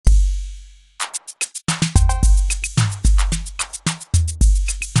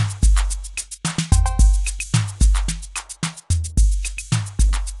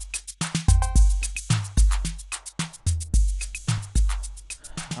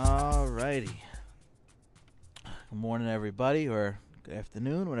Alrighty. Good morning, everybody, or good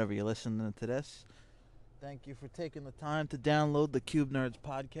afternoon, whenever you're listening to this. Thank you for taking the time to download the Cube Nerds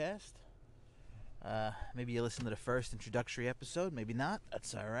podcast. Maybe you listened to the first introductory episode, maybe not.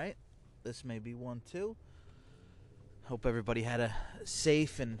 That's alright. This may be one too. Hope everybody had a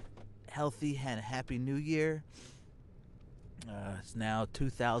safe and healthy and a happy new year. It's now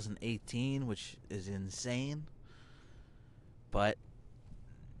 2018, which is insane. But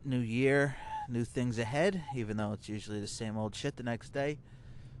new year, new things ahead, even though it's usually the same old shit the next day.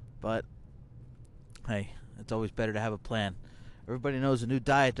 But hey, it's always better to have a plan. Everybody knows a new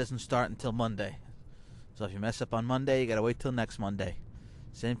diet doesn't start until Monday. So if you mess up on Monday, you gotta wait till next Monday.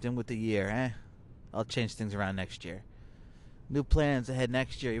 Same thing with the year, I'll change things around next year. New plans ahead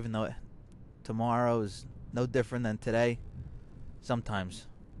next year, even though tomorrow is no different than today. Sometimes,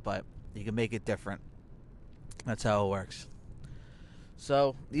 but you can make it different. That's how it works.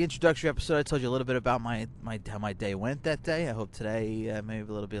 So, the introductory episode, I told you a little bit about how my day went that day. I hope today maybe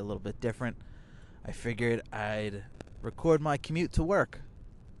a little bit different. I figured I'd record my commute to work.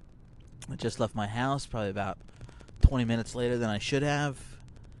 I just left my house probably about 20 minutes later than I should have,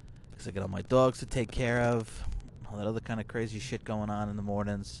 because I got all my dogs to take care of, all that other kind of crazy shit going on in the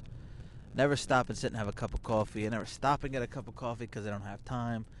mornings. Never stop and sit and have a cup of coffee. I never stop and get a cup of coffee because I don't have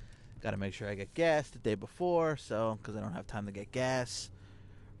time. Got to make sure I get gas the day before, so because I don't have time to get gas.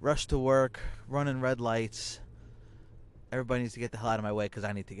 Rush to work, running red lights. Everybody needs to get the hell out of my way because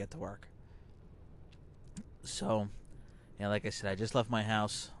I need to get to work. So, like I said, I just left my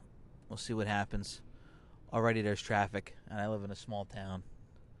house. We'll see what happens. Already there's traffic, and I live in a small town.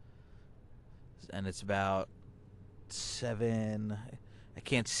 And it's about 7. I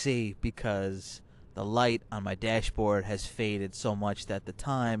can't see because the light on my dashboard has faded so much that the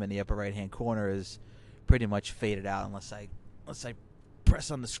time in the upper right hand corner is pretty much faded out unless I press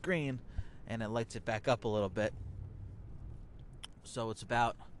on the screen and it lights it back up a little bit. So it's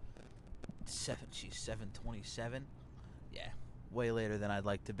about 7:27. Yeah, way later than I'd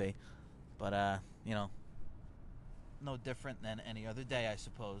like to be. But no different than any other day, I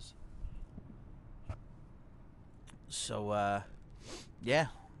suppose. So yeah.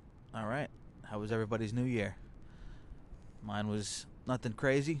 All right. How was everybody's New Year? Mine was nothing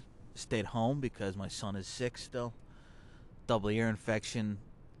crazy. Stayed home because my son is sick still. Double ear infection,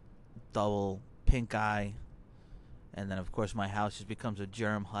 double pink eye, and then of course my house just becomes a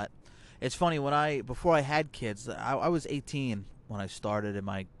germ hut. It's funny, before I had kids, I was 18 when I started in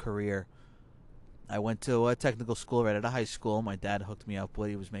my career. I went to a technical school right out of high school. My dad hooked me up with.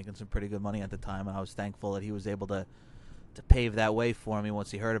 He was making some pretty good money at the time, and I was thankful that he was able to pave that way for me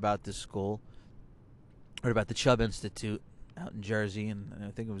once he heard about this school. Heard about the Chubb Institute out in Jersey, and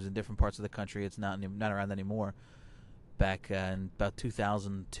I think it was in different parts of the country. It's not around anymore. Back in about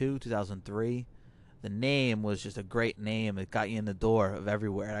 2002, 2003, the name was just a great name. It got you in the door of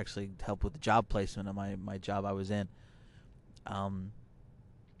everywhere. It actually helped with the job placement of my job I was in. After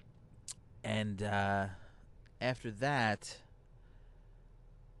that,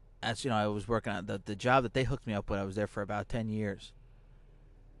 I was working on the job that they hooked me up with. I was there for about 10 years.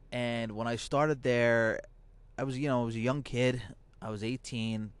 And when I started there, I was a young kid. I was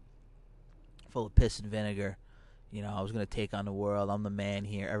 18, full of piss and vinegar. I was going to take on the world. I'm the man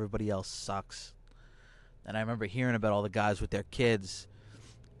here. Everybody else sucks. And I remember hearing about all the guys with their kids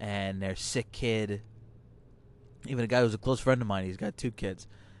and their sick kid. Even a guy who's a close friend of mine, he's got 2 kids.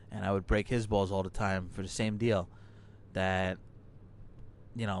 And I would break his balls all the time for the same deal. That,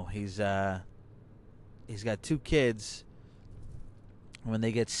 he's got 2 kids. When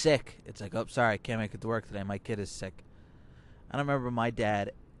they get sick, it's like, oh, sorry, I can't make it to work today. My kid is sick. I don't remember my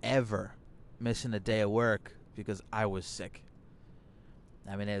dad ever missing a day of work because I was sick.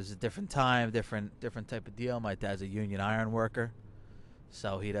 I mean, it was a different time, different type of deal. My dad's a union iron worker,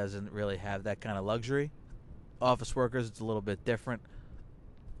 so he doesn't really have that kind of luxury. Office workers, it's a little bit different.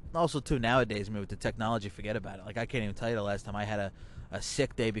 Also, too, nowadays, with the technology, forget about it. Like, I can't even tell you the last time I had a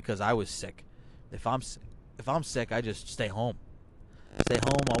sick day because I was sick. If I'm sick, I just stay home. Stay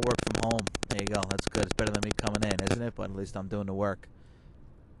home, I'll work from home. There you go. That's good. It's better than me coming in, isn't it? But at least I'm doing the work.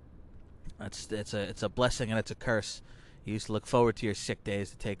 It's a blessing and it's a curse. You used to look forward to your sick days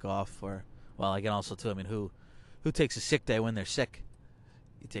to take off, again, also too. I mean, who takes a sick day when they're sick?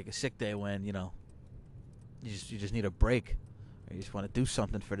 You take a sick day when you just need a break, or you just want to do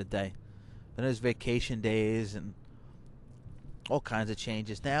something for the day. Then there's vacation days and all kinds of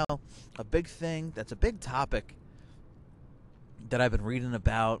changes. Now, a big thing that's a big topic that I've been reading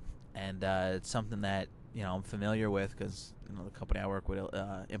about, and it's something that I'm familiar with because the company I work with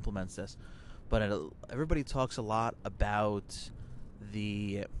implements this. But everybody talks a lot about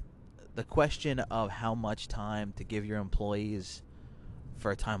the the question of how much time to give your employees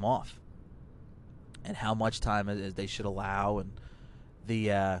for a time off, and how much time is they should allow, and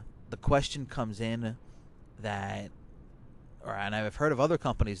the question comes in that, and I've heard of other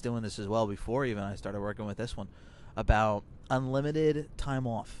companies doing this as well before even I started working with this one, about unlimited time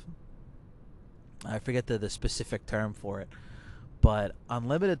off. I forget the specific term for it, but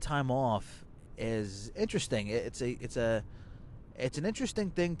unlimited time off is interesting. It's an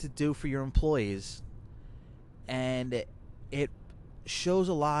interesting thing to do for your employees, and it shows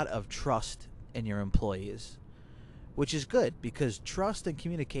a lot of trust in your employees, which is good, because trust and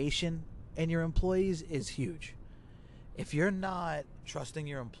communication in your employees is huge. If you're not trusting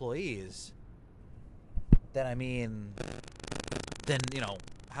your employees, then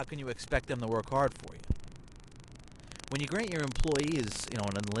how can you expect them to work hard for you? When you grant your employees, an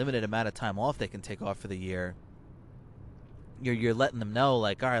unlimited amount of time off they can take off for the year, you're letting them know,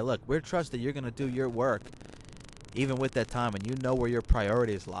 like, all right, look, we're trusted you're going to do your work even with that time, and you know where your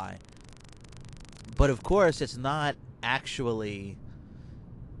priorities lie. But of course, it's not actually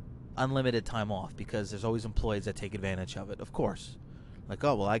unlimited time off, because there's always employees that take advantage of it, of course. Like,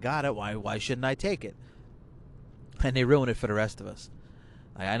 oh, well, I got it. Why shouldn't I take it? And they ruin it for the rest of us.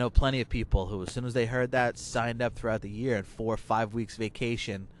 Like, I know plenty of people who, as soon as they heard that, signed up throughout the year, and 4 or 5 weeks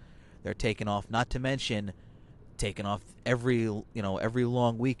vacation they're taking off. Not to mention taking off every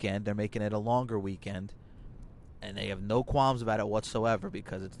long weekend. They're making it a longer weekend, and they have no qualms about it whatsoever,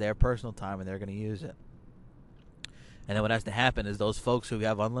 because it's their personal time and they're going to use it. And then what has to happen is those folks who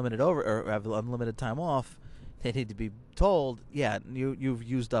have unlimited time off, they need to be told, yeah, you've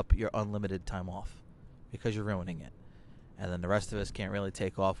used up your unlimited time off because you're ruining it. And then the rest of us can't really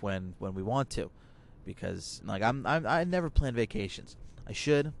take off when we want to, because like I never plan vacations. I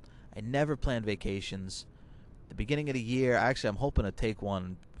never plan vacations. The beginning of the year, actually, I'm hoping to take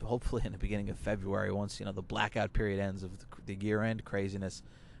one, hopefully in the beginning of February, once the blackout period ends of the year-end craziness,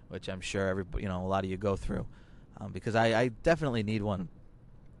 which I'm sure everybody, a lot of you go through, because I definitely need one,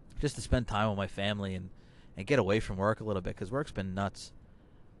 just to spend time with my family and get away from work a little bit, because work's been nuts.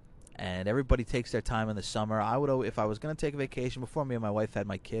 And everybody takes their time in the summer. If I was going to take a vacation, before me and my wife had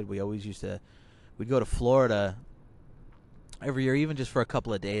my kid, we'd go to Florida every year, even just for a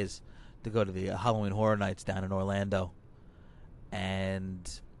couple of days, to go to the Halloween Horror Nights down in Orlando. And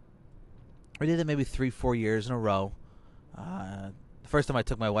we did it maybe 3-4 years in a row. The first time I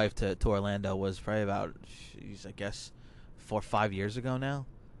took my wife to Orlando was probably about, I guess, 4 or 5 years ago now.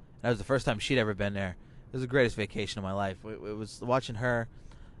 That was the first time she'd ever been there. It was the greatest vacation of my life. It was watching her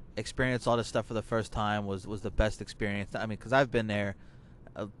experience all this stuff for the first time was the best experience. I mean, because I've been there,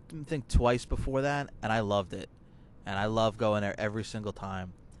 I think, twice before that, and I loved it. And I love going there every single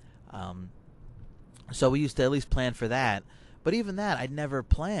time. So we used to at least plan for that. But even that, I'd never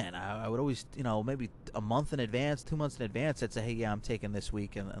plan. I would always, maybe a month in advance, 2 months in advance, I'd say, hey, yeah, I'm taking this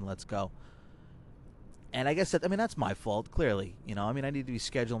week and let's go. And I guess that's my fault, clearly. I need to be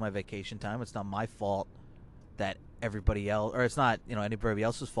scheduling my vacation time. It's not my fault that everybody else, or it's not, anybody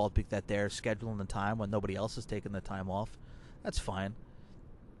else's fault that they're scheduling the time when nobody else is taking the time off. That's fine.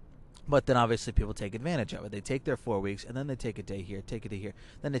 But then obviously people take advantage of it. They take their 4 weeks, and then they take a day here, take a day here.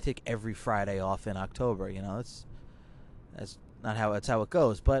 Then they take every Friday off in October. That's not how it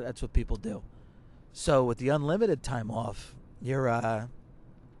goes, but that's what people do. So with the unlimited time off, you're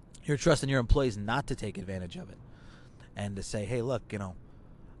trusting your employees not to take advantage of it, and to say, hey, look,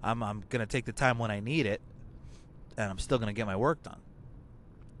 I'm gonna take the time when I need it, and I'm still gonna get my work done.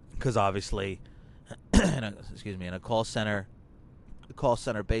 Because obviously, in a call center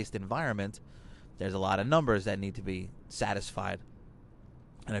based environment, there's a lot of numbers that need to be satisfied.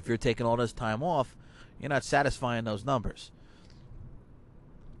 And if you're taking all this time off, you're not satisfying those numbers.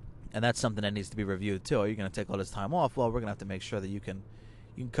 And that's something that needs to be reviewed too. Are you going to take all this time off? Well, we're going to have to make sure that you can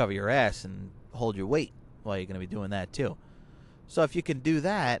cover your ass and hold your weight while you're going to be doing that too. So if you can do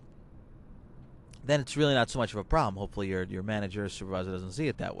that, then it's really not so much of a problem. Hopefully your manager or supervisor doesn't see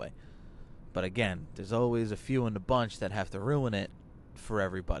it that way. But again, there's always a few in the bunch that have to ruin it for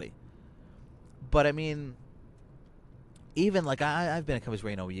everybody. But even like I've been in companies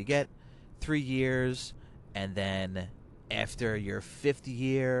where you get 3 years, and then after your 5th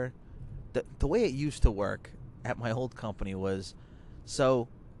year, the way it used to work at my old company was, so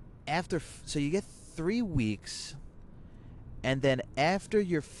you get 3 weeks, and then after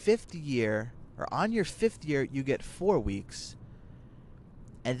your 5th year, or on your 5th year, you get 4 weeks,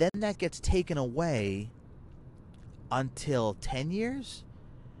 and then that gets taken away until 10 years,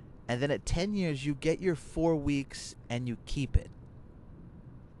 and then at 10 years you get your 4 weeks and you keep it.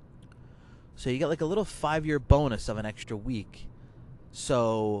 So you get like a little 5-year bonus of an extra week.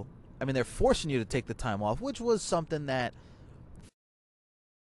 So I mean, they're forcing you to take the time off, which was something that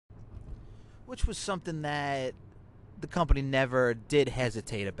the company never did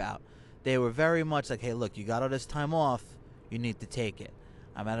hesitate about. They were very much like, hey, look, you got all this time off, you need to take it.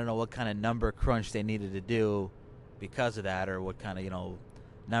 I don't know what kind of number crunch they needed to do because of that, or what kind of,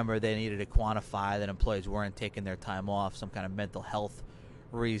 number they needed to quantify that employees weren't taking their time off, some kind of mental health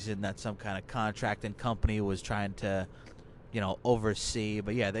reason that some kind of contracting company was trying to, oversee.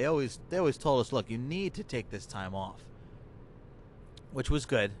 But yeah, they always told us, look, you need to take this time off, which was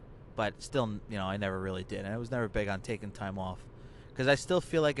good. But still, I never really did. And I was never big on taking time off because I still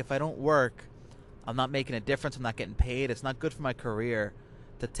feel like if I don't work, I'm not making a difference. I'm not getting paid. It's not good for my career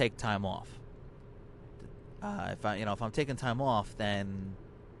to take time off. If I'm taking time off, then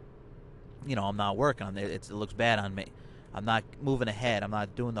I'm not working on it. It looks bad on me. I'm not moving ahead. I'm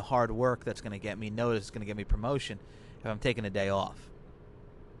not doing the hard work that's going to get me noticed, going to get me promotion if I'm taking a day off.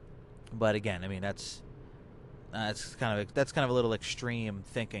 But again, that's kind of a little extreme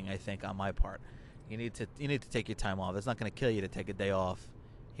thinking, I think, on my part. You need to take your time off. It's not going to kill you to take a day off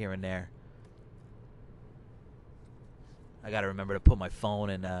here and there. I got to remember to put my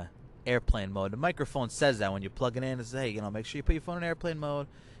phone in airplane mode. The microphone says that when you plug it in. It says, hey, make sure you put your phone in airplane mode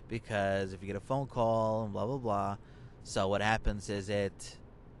because if you get a phone call and blah, blah, blah. So what happens is it's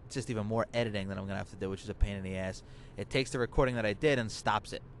just even more editing that I'm going to have to do, which is a pain in the ass. It takes the recording that I did and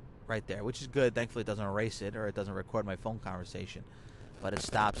stops it right there, which is good. Thankfully, it doesn't erase it or it doesn't record my phone conversation. But it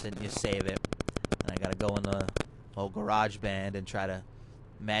stops it and you save it. And I got to go in the whole GarageBand and try to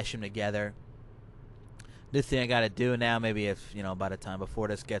mash them together. New thing I got to do now, maybe if, by the time before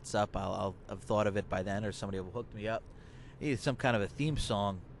this gets up, I'll have thought of it by then or somebody will hook me up. I need some kind of a theme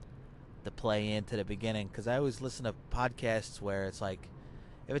song to play into the beginning because I always listen to podcasts where it's like,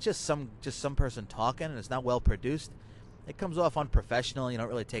 if it's just some person talking and it's not well produced, it comes off unprofessional. You don't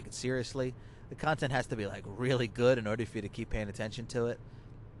really take it seriously. The content has to be like really good in order for you to keep paying attention to it.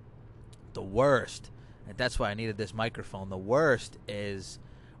 The worst, and that's why I needed this microphone, the worst is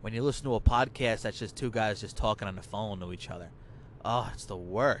when you listen to a podcast that's just two guys just talking on the phone to each other. Oh, it's the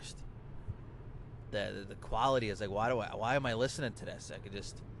worst. The quality is like, why am I listening to this?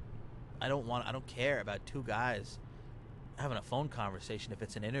 I don't care about two guys having a phone conversation. If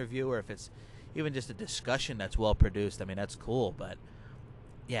it's an interview or if it's even just a discussion that's well produced, that's cool. But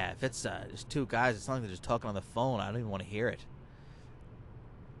yeah, if it's just two guys, it's not like they're just talking on the phone. I don't even want to hear it.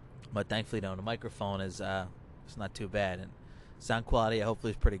 But thankfully, the microphone is it's not too bad, and sound quality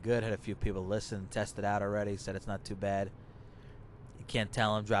hopefully is pretty good. Had a few people listen, test it out already, said it's not too bad. You can't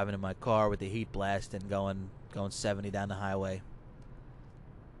tell I'm driving in my car with the heat blast and going 70 down the highway,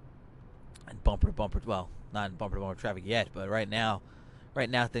 and bumper to bumper. Well, not in bumper to bumper traffic yet, but right now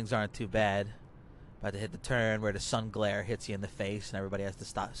things aren't too bad. About to hit the turn where the sun glare hits you in the face and everybody has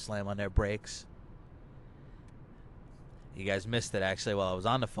to slam on their brakes. You guys missed it actually while I was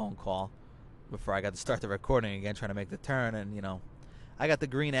on the phone call before I got to start the recording again, trying to make the turn. And I got the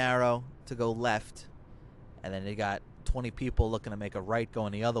green arrow to go left, and then you got 20 people looking to make a right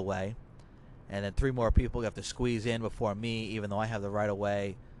going the other way, and then 3 more people have to squeeze in before me, even though I have the right of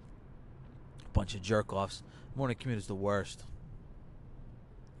way. A bunch of jerk offs. Morning commute is the worst.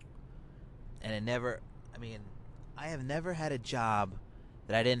 And I have never had a job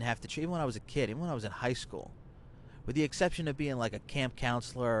that I didn't have to treat, even when I was a kid, even when I was in high school, with the exception of being like a camp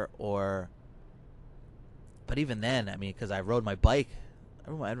counselor but even then, because I rode my bike.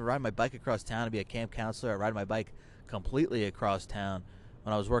 I'd ride my bike across town to be a camp counselor. I'd ride my bike completely across town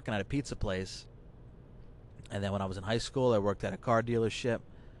when I was working at a pizza place. And then when I was in high school, I worked at a car dealership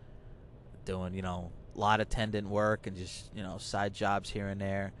doing, lot attendant work and just, side jobs here and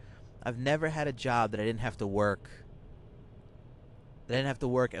there. I've never had a job that I didn't have to work. That I didn't have to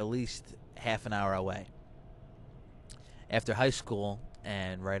work at least half an hour away. After high school,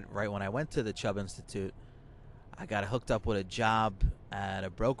 and right when I went to the Chubb Institute, I got hooked up with a job at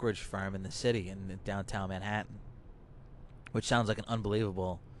a brokerage firm in the city in downtown Manhattan, which sounds like an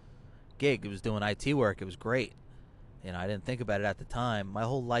unbelievable gig. It was doing IT work. It was great. I didn't think about it at the time. My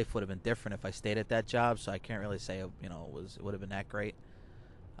whole life would have been different if I stayed at that job, so I can't really say, it would have been that great.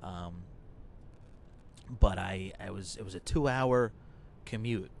 But it was a 2-hour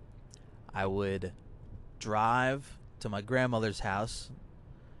commute. I would drive to my grandmother's house,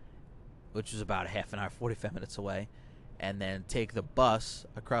 which was about a half an hour, 45 minutes away, and then take the bus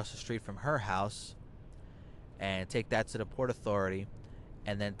across the street from her house and take that to the Port Authority,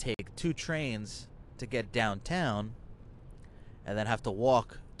 and then take 2 trains to get downtown, and then have to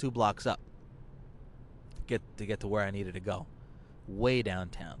walk 2 blocks up to get to where I needed to go, way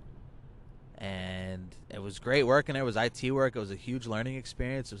downtown. and it was great working there. It was IT work. It was a huge learning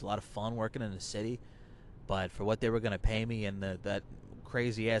experience. It was a lot of fun working in the city, but for what they were going to pay me and that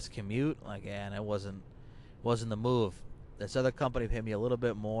crazy ass commute, like, yeah, and it wasn't the move. This other company paid me a little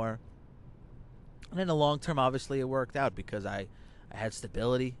bit more, and in the long term, obviously, it worked out because I had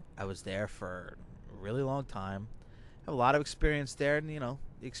stability. I was there for a really long time. I have a lot of experience there, and the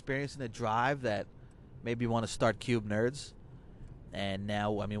experience and the drive that made me want to start Cube Nerds. And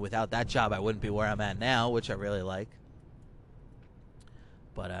now, I mean, without that job, I wouldn't be where I'm at now, which I really like.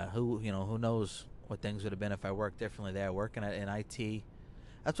 But who knows what things would have been if I worked differently there, working in IT.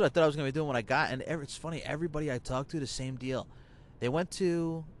 That's what I thought I was going to be doing when I got. And it's funny, everybody I talked to, the same deal. They went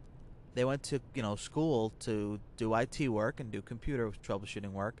to school to do IT work and do computer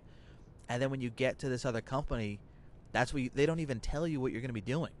troubleshooting work, and then when you get to this other company, that's what they don't even tell you what you're going to be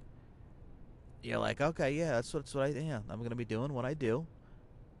doing. You're like, okay, yeah, that's what I'm going to be doing what I do,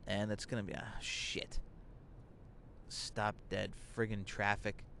 and it's going to be shit. Stop dead friggin'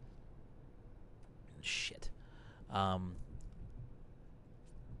 traffic. Shit.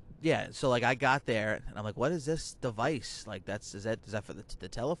 Yeah, so like I got there and I'm like, what is this device? Like is that for the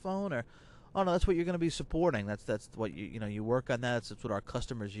telephone, or oh no, that's what you're going to be supporting. That's what you work on that. That's what our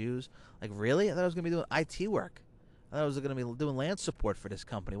customers use. Like, really? I thought I was going to be doing IT work. I thought I was going to be doing land support for this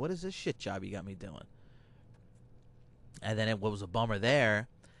company. What is this shit job you got me doing? And then what was a bummer there,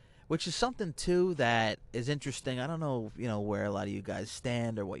 which is something too that is interesting. I don't know, where a lot of you guys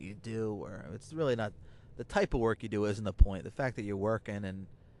stand or what you do, or it's really not the type of work you do isn't the point. The fact that you're working and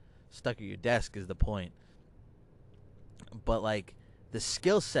stuck at your desk is the point. But like the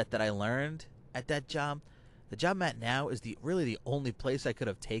skill set that I learned at that job, the job I'm at now is really the only place I could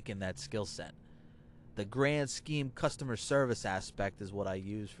have taken that skill set. The grand scheme customer service aspect is what I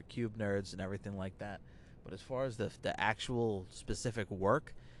use for Cube Nerds and everything like that. But as far as the actual specific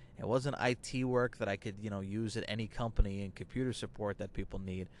work, it wasn't IT work that I could use at any company in computer support that people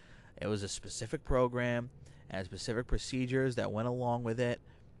need. It was a specific program and specific procedures that went along with it.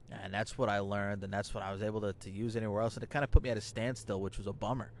 And that's what I learned, and that's what I was able to use anywhere else. And it kind of put me at a standstill, which was a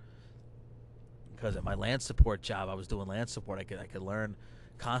bummer. Because at my land support job, I was doing land support. I could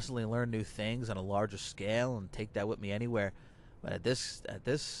constantly learn new things on a larger scale and take that with me anywhere. But at this,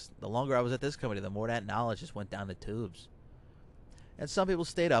 the longer I was at this company, the more that knowledge just went down the tubes. And some people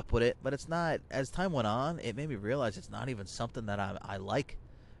stayed up with it, but it's not. As time went on, it made me realize it's not even something that I like.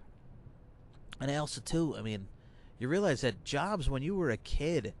 And also, too, I mean, you realize that jobs when you were a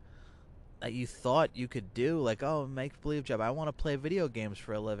kid that you thought you could do, like, oh, make-believe job, I want to play video games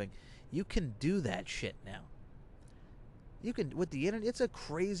for a living. You can do that shit now. You can, with the internet, it's a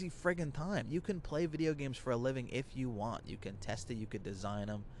crazy friggin' time. You can play video games for a living if you want. You can test it, you could design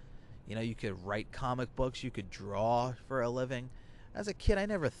them. You could write comic books, you could draw for a living. As a kid, I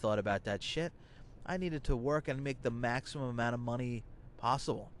never thought about that shit. I needed to work and make the maximum amount of money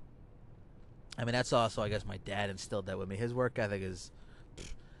possible. I mean, that's also, I guess, my dad instilled that with me. His work ethic is,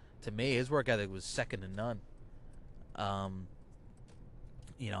 to me, his work ethic was second to none. I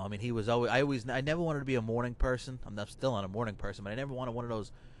mean, he was I never wanted to be a morning person. I'm still not a morning person, but I never wanted one of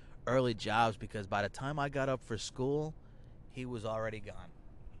those early jobs because by the time I got up for school, he was already gone.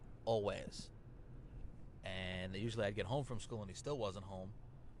 Always. And usually I'd get home from school and he still wasn't home.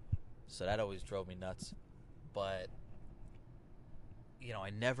 So that always drove me nuts. But, I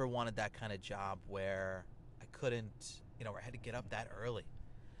never wanted that kind of job where I couldn't, where I had to get up that early.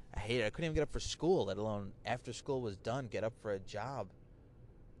 I hated it. I couldn't even get up for school, let alone after school was done, get up for a job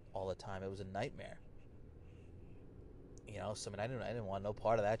all the time. It was a nightmare. So I didn't want no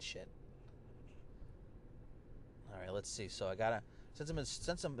part of that shit. All right, let's see. So I gotta,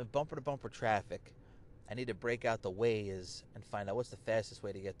 since I'm in bumper to bumper traffic, I need to break out the ways and find out what's the fastest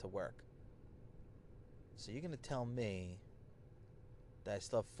way to get to work. So you're gonna tell me that I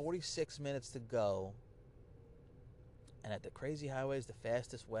still have 46 minutes to go, and at the crazy highways, the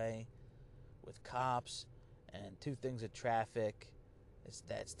fastest way, with cops and two things of traffic,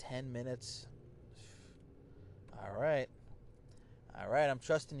 that's 10 minutes. All right, I'm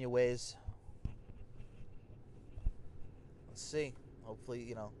trusting you, Waze. Let's see.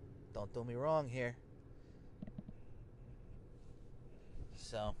 Hopefully, don't do me wrong here.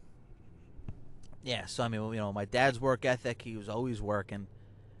 So, yeah. So I mean, my dad's work ethic. He was always working,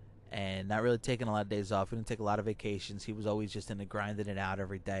 and not really taking a lot of days off. He didn't take a lot of vacations. He was always just into grinding it out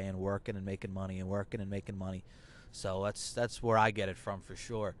every day and working and making money and working and making money. So that's where I get it from for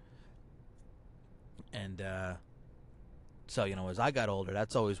sure. And so as I got older,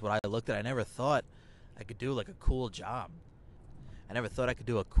 that's always what I looked at. I never thought I could do like a cool job. I never thought I could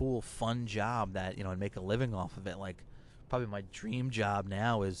do a cool, fun job that and make a living off of it. Like probably my dream job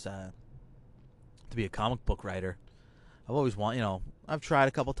now is to be a comic book writer. I've always I've tried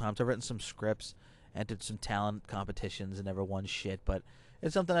a couple times. I've written some scripts, entered some talent competitions, and never won shit. But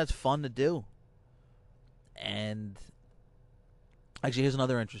it's something that's fun to do. And actually, here's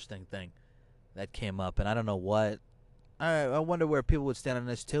another interesting thing that came up, and I don't know what. I wonder where people would stand on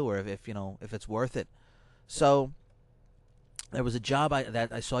this too, or if it's worth it. So there was a job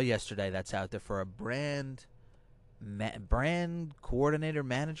that I saw yesterday that's out there for a brand coordinator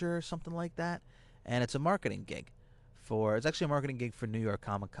manager or something like that, and it's a marketing gig. It's actually a marketing gig for New York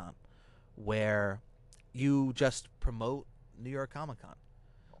Comic Con, where you just promote New York Comic Con.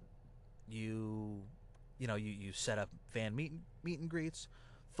 You set up fan meet and greets,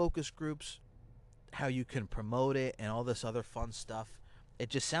 focus groups, how you can promote it, and all this other fun stuff. It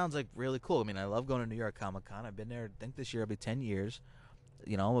just sounds like really cool. I mean, I love going to New York Comic Con. I've been there. I think this year will be 10 years.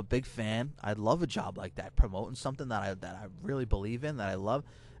 I'm a big fan. I'd love a job like that, promoting something that I really believe in, that I love.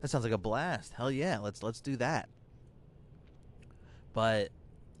 That sounds like a blast. Hell yeah, let's do that. But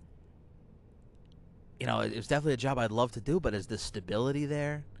it's definitely a job I'd love to do. But is the stability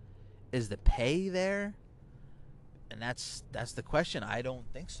there? Is the pay there? And that's the question. I don't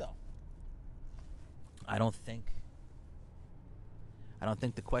think so. I don't think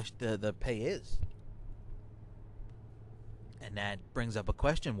the pay is. And that brings up a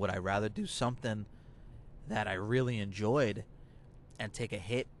question. Would I rather do something that I really enjoyed and take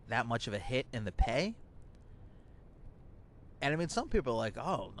that much of a hit in the pay? And I mean, some people are like,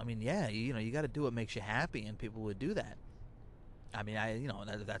 oh, I mean, yeah, you got to do what makes you happy, and people would do that. I mean,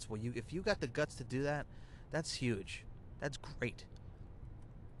 that's what if you got the guts to do that, that's huge. That's great.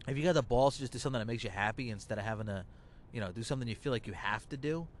 If you got the balls to just do something that makes you happy instead of having to, do something you feel like you have to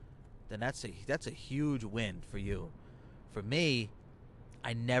do, then that's a huge win for you. For me,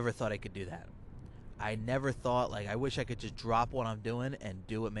 I never thought I could do that. I never thought, I wish I could just drop what I'm doing and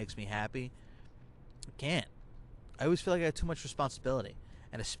do what makes me happy. I can't. I always feel like I have too much responsibility,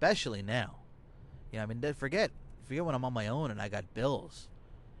 and especially now. Forget when I'm on my own and I got bills,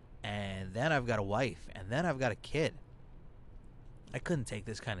 and then I've got a wife, and then I've got a kid. I couldn't take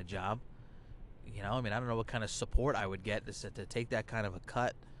this kind of job. I don't know what kind of support I would get to take that kind of a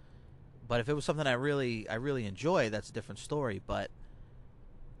cut. But if it was something I really enjoy, that's a different story. But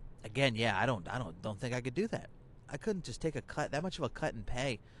again, yeah, I don't think I could do that. I couldn't just take that much of a cut in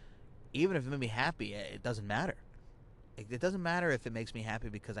pay, even if it made me happy. It doesn't matter. It doesn't matter if it makes me happy,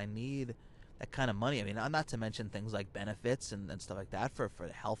 because I need that kind of money. I mean, not to mention things like benefits and stuff like that for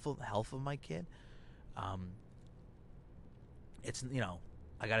the health of my kid. It's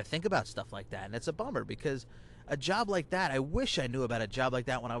I got to think about stuff like that, and it's a bummer, because a job like that, I wish I knew about a job like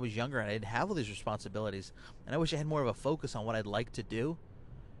that when I was younger and I didn't have all these responsibilities, and I wish I had more of a focus on what I'd like to do.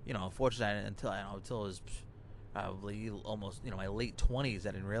 Unfortunately, until it was probably almost my late 20s,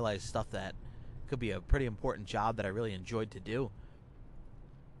 I didn't realize stuff that could be a pretty important job that I really enjoyed to do.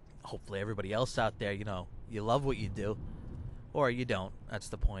 Hopefully everybody else out there, you love what you do, or you don't. That's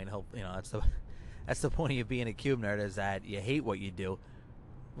the point. That's the point of you being a cube nerd, is that you hate what you do.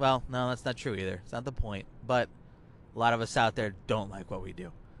 Well, no, that's not true either. It's not the point. But a lot of us out there don't like what we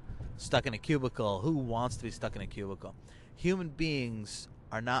do. Stuck in a cubicle. Who wants to be stuck in a cubicle? Human beings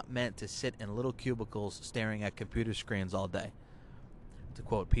are not meant to sit in little cubicles staring at computer screens all day. To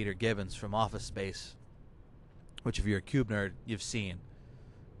quote Peter Gibbons from Office Space, which if you're a cube nerd, you've seen.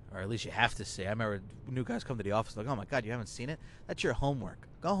 Or at least you have to see. I remember new guys come to the office like, oh my God, you haven't seen it? That's your homework.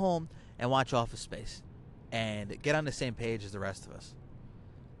 Go home and watch Office Space and get on the same page as the rest of us.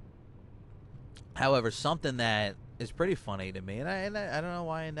 However, something that is pretty funny to me, and I don't know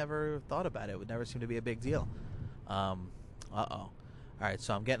why I never thought about it. It would never seem to be a big deal. All right,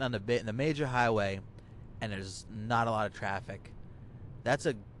 so I'm getting on the major highway, and there's not a lot of traffic. That's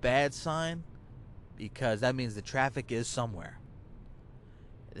a bad sign, because that means the traffic is somewhere.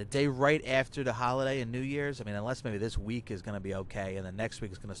 The day right after the holiday and New Year's, I mean, unless maybe this week is going to be okay, and the next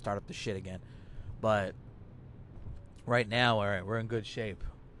week is going to start up the shit again. But right now, all right, we're in good shape.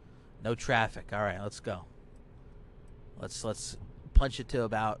 No traffic. All right, let's go. Let's punch it to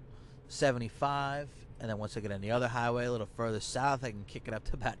about 75, and then once I get on the other highway a little further south, I can kick it up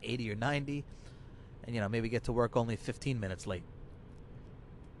to about 80 or 90, and maybe get to work only 15 minutes late.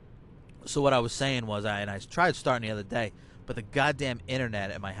 So what I was saying was, I tried starting the other day, but the goddamn internet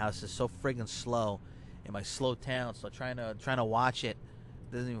at my house is so friggin' slow in my slow town. So trying to watch it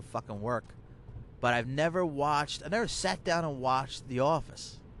doesn't even fucking work. But I've never sat down and watched The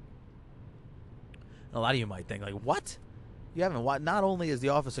Office. And a lot of you might think, like, what? You haven't watched? Not only is The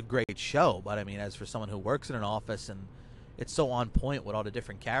Office a great show, but I mean, as for someone who works in an office and it's so on point with all the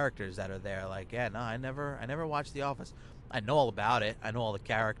different characters that are there, like, yeah, no, I never watched The Office. I know all about it. I know all the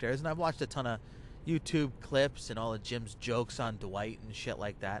characters, and I've watched a ton of, YouTube clips and all of Jim's jokes on Dwight and shit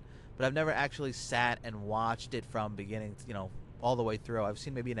like that. But I've never actually sat and watched it from beginning, all the way through. I've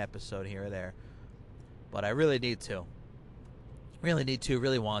seen maybe an episode here or there, but I really need to. Really need to.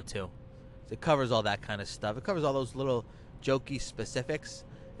 Really want to. It covers all that kind of stuff. It covers all those little jokey specifics.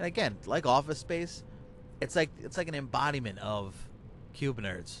 And again, like Office Space, it's like an embodiment of Cube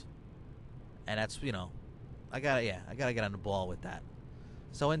Nerds, and that's I gotta get on the ball with that.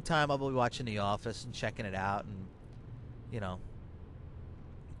 So in time, I'll be watching The Office and checking it out, and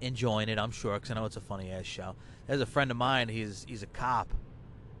enjoying it. I'm sure, because I know it's a funny ass show. There's a friend of mine. He's a cop,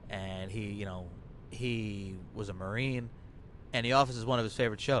 and he was a Marine, and The Office is one of his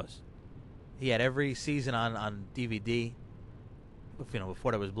favorite shows. He had every season on DVD.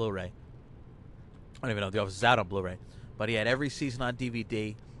 Before there was Blu-ray. I don't even know if The Office is out on Blu-ray, but he had every season on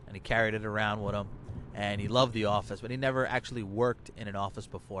DVD, and he carried it around with him. And he loved The Office, but he never actually worked in an office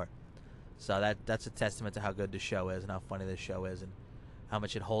before. So that's a testament to how good the show is and how funny this show is and how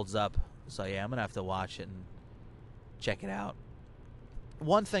much it holds up. So yeah, I'm going to have to watch it and check it out.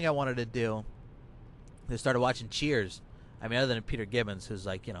 One thing I wanted to do is started watching Cheers. I mean, other than Peter Gibbons, who's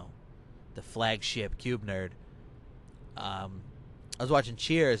like, the flagship Cube Nerd. I was watching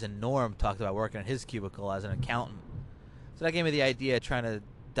Cheers, and Norm talked about working in his cubicle as an accountant. So that gave me the idea of trying to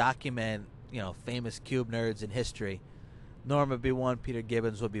document famous Cube Nerds in history. Norm would be one. Peter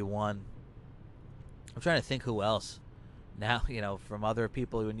Gibbons would be one. I'm trying to think who else. Now, from other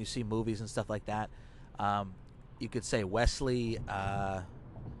people, when you see movies and stuff like that, you could say Wesley.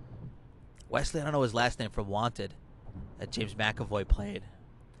 Wesley, I don't know his last name, from Wanted, that James McAvoy played,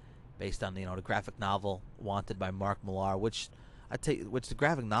 based on the graphic novel Wanted by Mark Millar, which the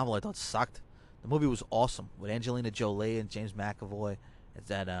graphic novel I thought sucked. The movie was awesome with Angelina Jolie and James McAvoy. It's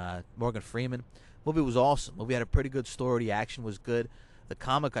that Morgan Freeman. Movie was awesome. Movie had a pretty good story. The action was good. The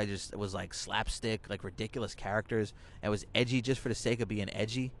comic, it was like slapstick, like ridiculous characters. And it was edgy just for the sake of being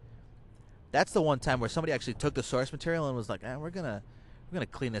edgy. That's the one time where somebody actually took the source material and was like, we're gonna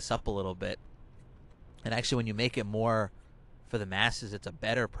clean this up a little bit. And actually, when you make it more for the masses, it's a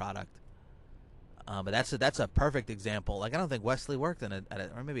better product. But that's a perfect example. Like, I don't think Wesley worked in it,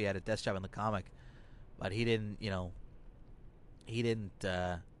 or maybe he had a desk job in the comic, but he didn't. It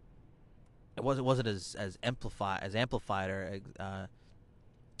wasn't as amplified or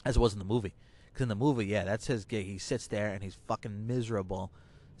as it was in the movie. Because in the movie, yeah, that's his gig. He sits there and he's fucking miserable,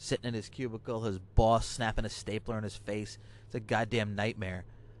 sitting in his cubicle. His boss snapping a stapler in his face. It's a goddamn nightmare.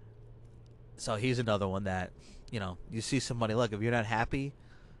 So he's another one that, you see somebody. Look, if you're not happy,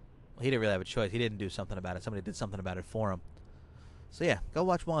 he didn't really have a choice. He didn't do something about it. Somebody did something about it for him. So yeah, go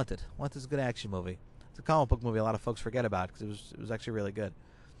watch Wanted. Wanted's a good action movie. It's a comic book movie a lot of folks forget about because it was actually really good.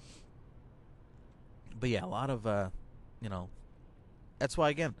 But yeah, a lot of that's why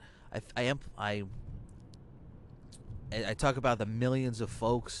again I talk about the millions of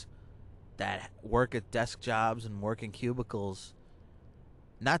folks that work at desk jobs and work in cubicles.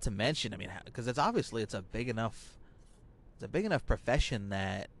 Not to mention, because it's a big enough profession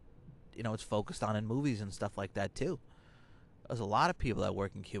that it's focused on in movies and stuff like that too. There's a lot of people that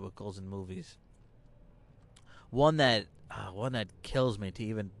work in cubicles in movies. One that kills me to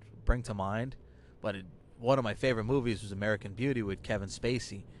even bring to mind, but one of my favorite movies was American Beauty with Kevin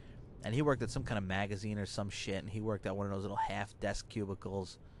Spacey, and he worked at some kind of magazine or some shit, and he worked at one of those little half-desk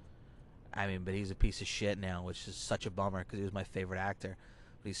cubicles. But he's a piece of shit now, which is such a bummer because he was my favorite actor.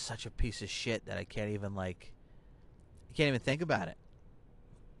 But he's such a piece of shit that I can't even think about it.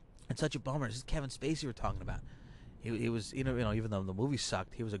 It's such a bummer. This is Kevin Spacey we're talking about. He was, even though the movie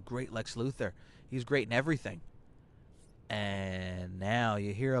sucked, he was a great Lex Luthor. He was great in everything. And now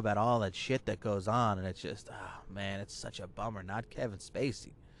you hear about all that shit that goes on, and it's just, man, it's such a bummer. Not Kevin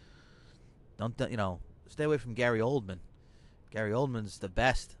Spacey. Stay away from Gary Oldman. Gary Oldman's the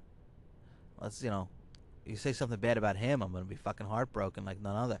best. Let's, you say something bad about him, I'm going to be fucking heartbroken like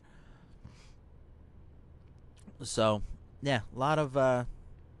none other. So, yeah, a lot of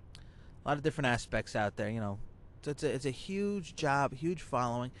different aspects out there, So it's a huge job, huge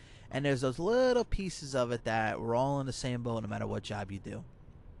following, and there's those little pieces of it that we're all in the same boat no matter what job you do.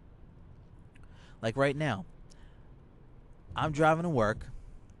 Like right now, I'm driving to work,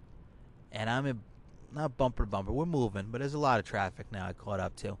 and I'm not bumper to bumper, we're moving, but there's a lot of traffic now I caught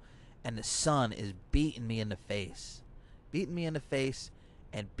up to, and the sun is beating me in the face,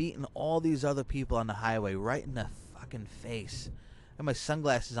 and beating all these other people on the highway right in the fucking face. I have my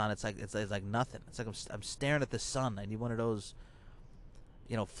sunglasses on. It's like nothing. It's like I'm staring at the sun. I need one of those,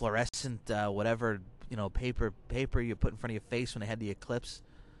 fluorescent whatever, paper you put in front of your face when they had the eclipse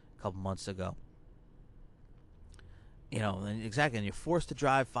a couple months ago. And exactly, and you're forced to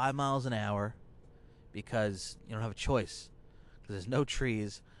drive 5 miles an hour, because you don't have a choice. Because there's no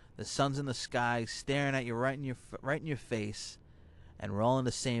trees, the sun's in the sky, staring at you right in your face, and we're all in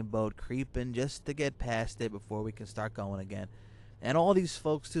the same boat, creeping just to get past it before we can start going again. And all these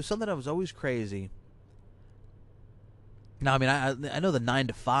folks too. Something that was always crazy. Now, I mean, I know the 9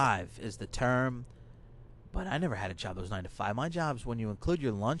 to 5 is the term, but I never had a job that was 9 to 5. My job's when you include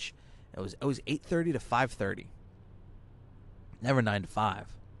your lunch, it was always 8:30 to 5:30. Never 9 to 5.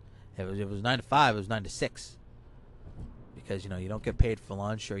 If it was 9 to 5, it was 9 to 6. Because, you don't get paid for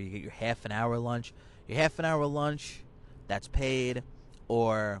lunch, or you get your half an hour lunch. Your half an hour lunch, that's paid,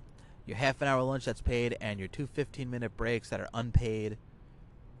 or your half an hour lunch that's paid, and your 2 15-minute breaks that are unpaid.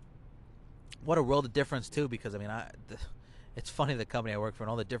 What a world of difference, too, because, I mean, it's funny the company I work for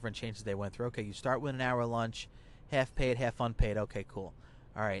and all the different changes they went through. Okay, you start with an hour lunch, half paid, half unpaid. Okay, cool.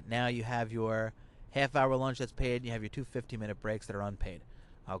 All right, now you have your half hour lunch that's paid, and you have your 2 15-minute breaks that are unpaid.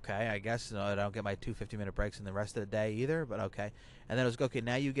 Okay, I guess I don't get my 2 15-minute breaks in the rest of the day either, but okay. And then it was, okay,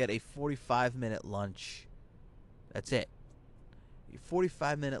 now you get a 45-minute lunch. That's it. Your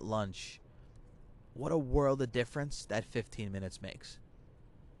 45-minute lunch. What a world of difference that 15 minutes makes.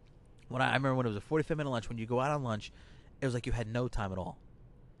 I remember when it was a 45-minute lunch, when you go out on lunch, it was like you had no time at all.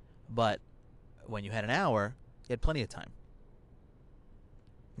 But when you had an hour, you had plenty of time.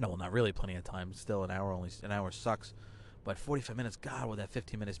 No, well, not really plenty of time. Still, an hour sucks. But 45 minutes, God, well, that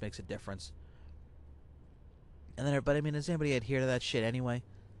 15 minutes makes a difference. And then, but I mean, does anybody adhere to that shit anyway?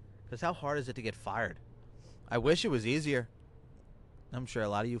 Because how hard is it to get fired? I wish it was easier. I'm sure a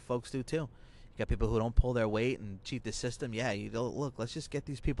lot of you folks do too. You got people who don't pull their weight and cheat the system. Yeah, you don't, look, let's just get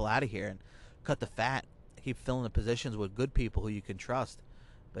these people out of here and cut the fat. Keep filling the positions with good people who you can trust.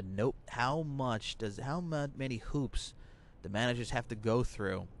 But nope, how many hoops the managers have to go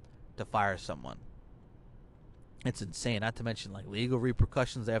through to fire someone? It's insane. Not to mention like legal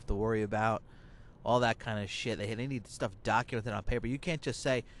repercussions they have to worry about, all that kind of shit. They need stuff documented on paper. You can't just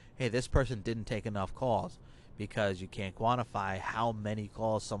say, hey, this person didn't take enough calls, because you can't quantify how many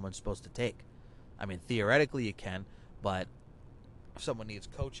calls someone's supposed to take. I mean, theoretically you can, but if someone needs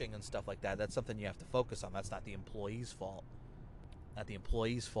coaching and stuff like that, that's something you have to focus on. That's not the employee's fault. Not the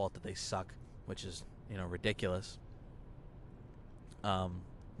employee's fault that they suck, which is, ridiculous. I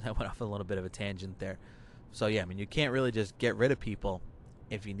went off a little bit of a tangent there. So, yeah, I mean, you can't really just get rid of people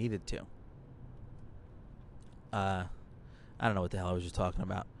if you needed to. I don't know what the hell I was just talking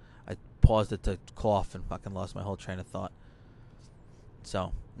about. I paused it to cough and fucking lost my whole train of thought.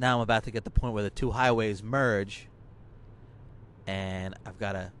 So, now I'm about to get the point where the two highways merge, and I've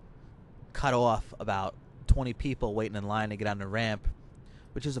got to cut off about 20 people waiting in line to get on the ramp,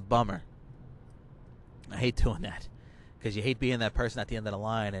 which is a bummer. I hate doing that, because you hate being that person at the end of the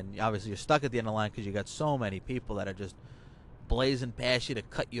line, and obviously you're stuck at the end of the line because you got so many people that are just blazing past you to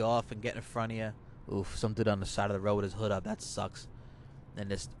cut you off and get in front of you. Oof, some dude on the side of the road with his hood up. That sucks. In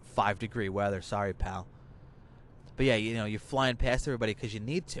this 5-degree weather. Sorry, pal. But yeah, you're flying past everybody because you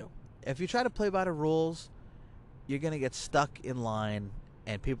need to. If you try to play by the rules, you're going to get stuck in line,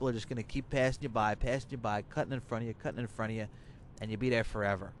 and people are just going to keep passing you by, cutting in front of you, and you'll be there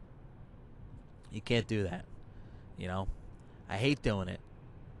forever. You can't do that. I hate doing it.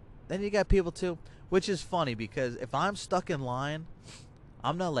 Then you got people too, which is funny, because if I'm stuck in line,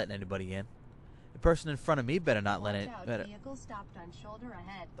 I'm not letting anybody in. The person in front of me better not let it. Vehicle stopped on shoulder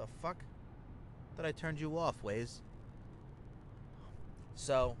ahead. The fuck? Thought I turned you off, Waze.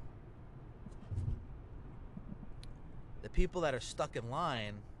 So, the people that are stuck in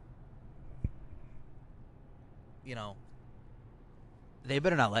line, they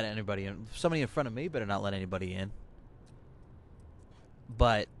better not let anybody in. Somebody in front of me better not let anybody in.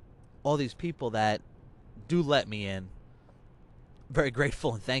 But all these people that do let me in, very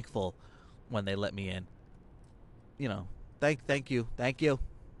grateful and thankful when they let me in. Thank you.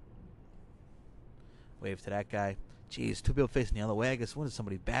 Wave to that guy. Jeez, two people facing the other way. I guess what is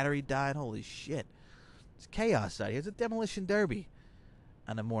somebody battery died? Holy shit. It's chaos out here. It's a demolition derby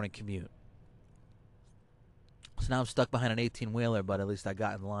on the morning commute. So now I'm stuck behind an 18-wheeler, but at least I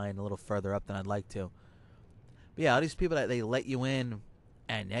got in line a little further up than I'd like to. But yeah, all these people that they let you in,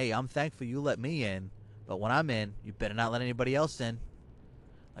 and hey, I'm thankful you let me in, but when I'm in, you better not let anybody else in.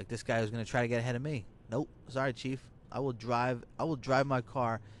 Like this guy who's going to try to get ahead of me. Nope. Sorry, Chief. I will drive my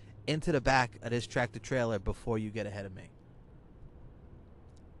car into the back of this tractor trailer before you get ahead of me.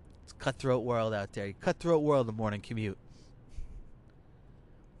 It's a cutthroat world out there. Cutthroat world, the morning commute.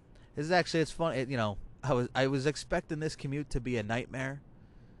 It's fun. I was expecting this commute to be a nightmare,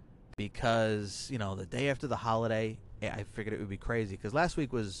 because, the day after the holiday, I figured it would be crazy, because last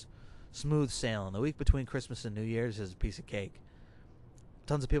week was smooth sailing. The week between Christmas and New Year's is a piece of cake.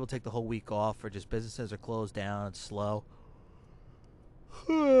 tons of people take the whole week off, or just businesses are closed down. It's slow.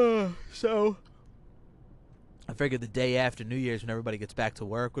 So I figured the day after New Year's, when everybody gets back to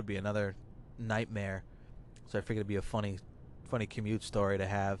work, would be another nightmare. So I figured it'd be a funny commute story to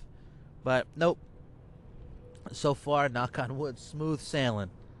have. But nope. So far, knock on wood, smooth sailing.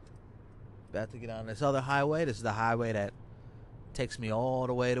 About to get on this other highway. This is the highway that takes me all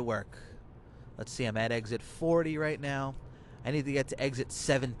the way to work. Let's see, I'm at exit 40 right now. I need to get to exit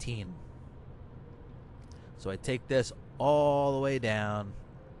 17. So I take this all the way down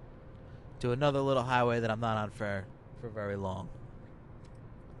to another little highway that I'm not on for very long.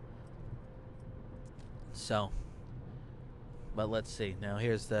 So, but let's see. Now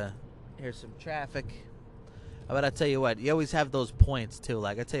here's some traffic. But I tell you what, you always have those points too.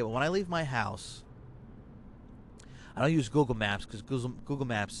 Like I tell you what, when I leave my house, I don't use Google Maps because Google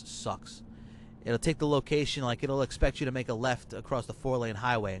Maps sucks. It'll take the location, like it'll expect you to make a left across the 4-lane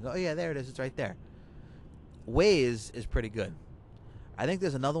highway and go, oh yeah, there it is, it's right there. Waze is pretty good. I think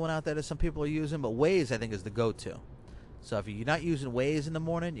there's another one out there that some people are using, but Waze I think is the go-to. So if you're not using Waze in the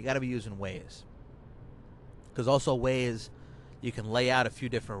morning, you got to be using Waze. Because also Waze, you can lay out a few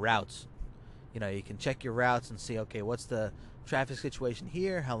different routes. You know, you can check your routes and see, okay, what's the traffic situation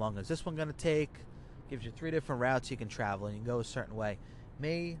here? How long is this one going to take? Gives you 3 different routes you can travel, and you can go a certain way.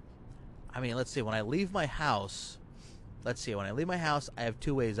 Let's see, when I leave my house, I have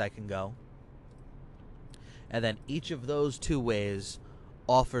 2 ways I can go. And then each of those 2 ways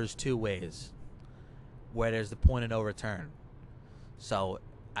offers 2 ways where there's the point of no return. So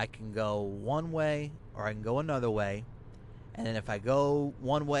I can go one way or I can go another way. And then if I go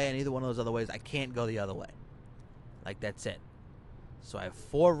one way and either one of those other ways, I can't go the other way. Like, that's it. So I have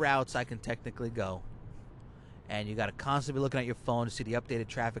 4 routes I can technically go. And you got to constantly be looking at your phone to see the updated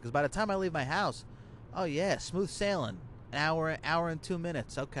traffic. Because by the time I leave my house, oh yeah, smooth sailing. An hour and 2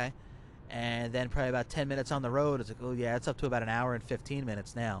 minutes. Okay. And then probably about 10 minutes on the road. It's like, oh yeah, it's up to about an hour and 15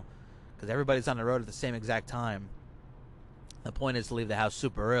 minutes now. Because everybody's on the road at the same exact time. The point is to leave the house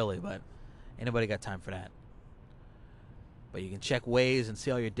super early, but ain't nobody got time for that. But you can check Waze and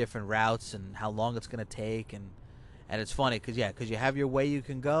see all your different routes and how long it's going to take. And it's funny because you have your way you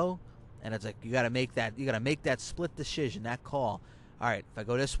can go. And it's like you got to make that split decision, that call. All right, if I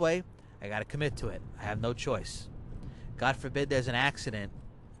go this way, I got to commit to it. I have no choice. God forbid there's an accident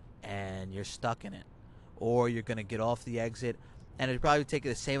and you're stuck in it. Or you're going to get off the exit and it'd probably take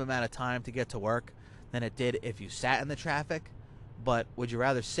you the same amount of time to get to work than it did if you sat in the traffic. But would you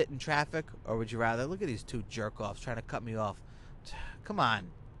rather sit in traffic or would you rather, look at these 2 jerk-offs trying to cut me off. Come on.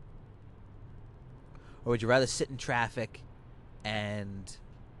 Or would you rather sit in traffic and,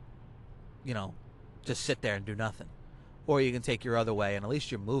 you know, just sit there and do nothing? Or you can take your other way and at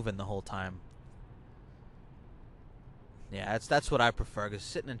least you're moving the whole time. Yeah, that's what I prefer, because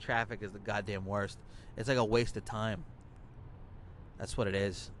sitting in traffic is the goddamn worst. It's like a waste of time. That's what it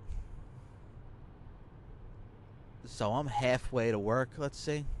is. So I'm halfway to work, let's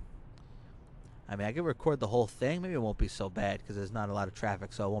see. I mean, I can record the whole thing. Maybe it won't be so bad because there's not a lot of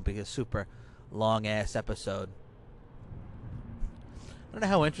traffic, so it won't be a super long-ass episode. I don't know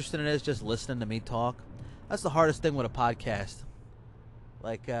how interesting it is just listening to me talk. That's the hardest thing with a podcast.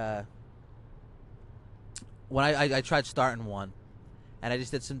 Like, when I tried starting one, and I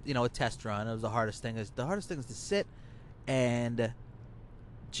just did some, a test run. It was the hardest thing. The hardest thing is to sit and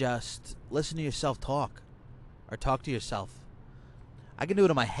just listen to yourself talk. Or talk to yourself. I can do it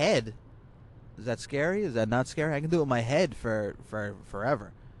in my head. Is that scary? Is that not scary? I can do it in my head for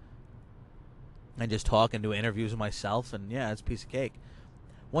forever. And just talk and do interviews with myself, and yeah, it's a piece of cake.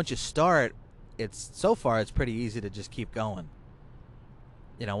 Once you start, it's pretty easy to just keep going.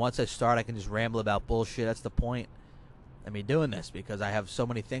 Once I start, I can just ramble about bullshit. That's the point of me doing this, because I have so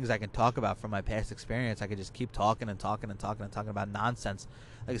many things I can talk about from my past experience. I can just keep talking and talking and talking and talking about nonsense.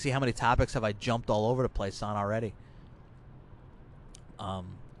 I can see how many topics have I jumped all over the place on already.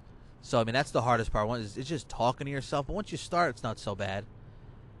 So I mean, that's the hardest part. It's just talking to yourself. But once you start, it's not so bad.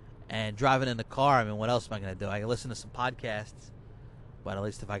 And driving in the car, I mean, what else am I going to do? I can listen to some podcasts, but at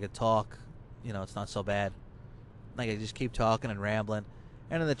least if I could talk, it's not so bad. I can just keep talking and rambling.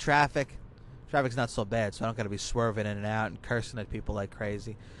 And in the traffic's not so bad, so I don't got to be swerving in and out and cursing at people like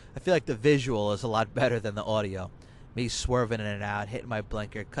crazy. I feel like the visual is a lot better than the audio. Me swerving in and out, hitting my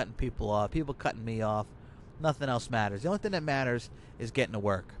blinker, cutting people off, people cutting me off. Nothing else matters. The only thing that matters is getting to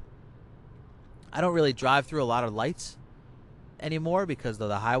work. I don't really drive through a lot of lights anymore because of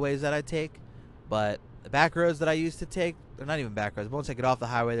the highways that I take. But the back roads that I used to take, they're not even back roads. But once I get off the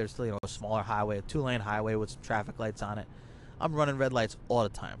highway, there's still a smaller highway, a 2-lane highway with some traffic lights on it. I'm running red lights all the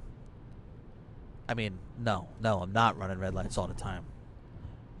time. I mean, no, I'm not running red lights all the time.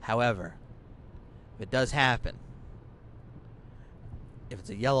 However, if it does happen, if it's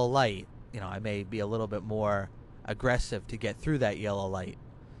a yellow light, I may be a little bit more aggressive to get through that yellow light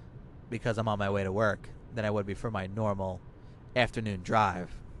because I'm on my way to work than I would be for my normal afternoon drive.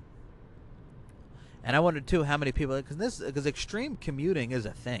 And I wondered too how many people, because extreme commuting is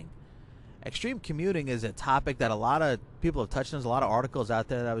a thing. Extreme commuting is a topic that a lot of people have touched on. There's a lot of articles out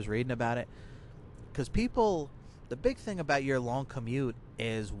there that I was reading about it. Because the big thing about your long commute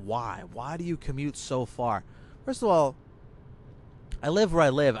is why? Why do you commute so far? First of all, I live where I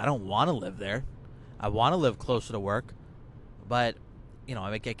live. I don't want to live there. I want to live closer to work, but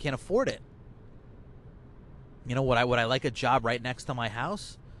I can't afford it. Would I like a job right next to my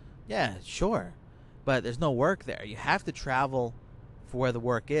house? Yeah, sure, but there's no work there. You have to travel for where the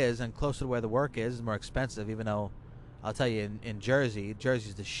work is, and closer to where the work is more expensive. Even though, I'll tell you, in Jersey's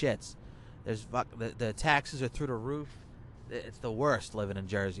the shits. There's the taxes are through the roof. It's the worst living in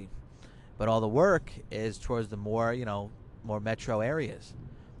Jersey, but all the work is towards the more metro areas.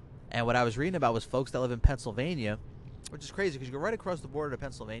 And what I was reading about was folks that live in Pennsylvania, which is crazy because you go right across the border to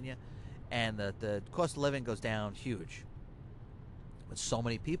Pennsylvania, and the cost of living goes down huge. With so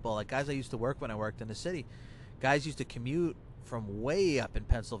many people, like guys I used to work when I worked in the city, guys used to commute from way up in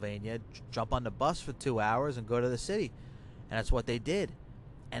Pennsylvania, jump on the bus for 2 hours and go to the city. And that's what they did.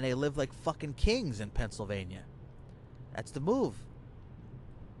 And they live like fucking kings in Pennsylvania. That's the move.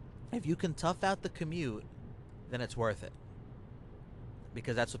 If you can tough out the commute, then it's worth it.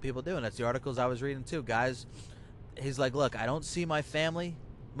 Because that's what people do. And that's the articles I was reading too. Guys, he's like, look, I don't see my family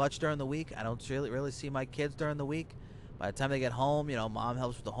much during the week. I don't really see my kids during the week. By the time they get home, mom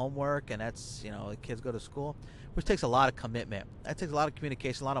helps with the homework, and that's, the kids go to school, which takes a lot of commitment. That takes a lot of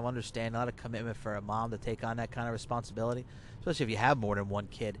communication, a lot of understanding, a lot of commitment for a mom to take on that kind of responsibility, especially if you have more than one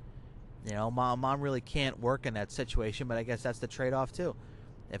kid. Mom really can't work in that situation, but I guess that's the trade-off too.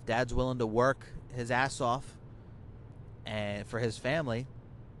 If dad's willing to work his ass off and for his family,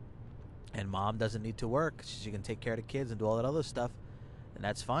 and mom doesn't need to work, she can take care of the kids and do all that other stuff, then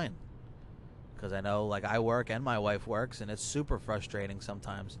that's fine. Because I know, like, I work and my wife works, and it's super frustrating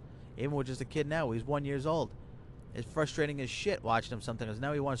sometimes. Even with just a kid now, he's 1 year old. It's frustrating as shit watching him sometimes.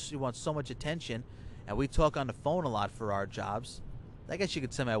 Now he wants so much attention, and we talk on the phone a lot for our jobs. I guess you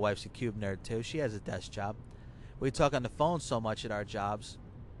could say my wife's a cube nerd too. She has a desk job. We talk on the phone so much at our jobs.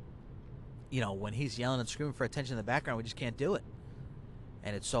 When he's yelling and screaming for attention in the background, we just can't do it,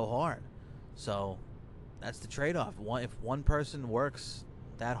 and it's so hard. So that's the trade-off. If one person works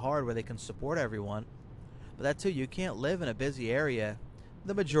that hard where they can support everyone, but that too, you can't live in a busy area.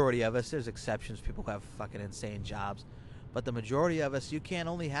 The majority of us, there's exceptions, people who have fucking insane jobs, but the majority of us, you can't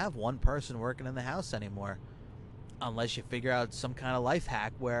only have one person working in the house anymore, unless you figure out some kind of life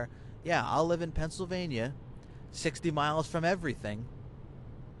hack where, yeah, I'll live in Pennsylvania 60 miles from everything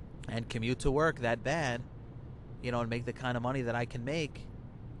and commute to work that bad, and make the kind of money that I can make,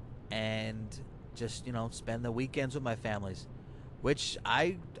 and just spend the weekends with my families. Which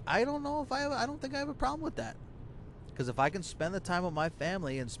I don't know if I don't think I have a problem with that. Because if I can spend the time with my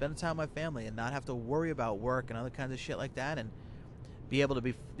family and not have to worry about work and other kinds of shit like that, and be able to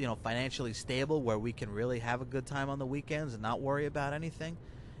be financially stable where we can really have a good time on the weekends and not worry about anything,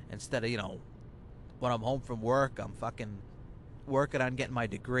 instead of when I'm home from work, I'm fucking working on getting my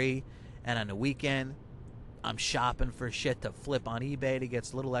degree, and on the weekend I'm shopping for shit to flip on eBay to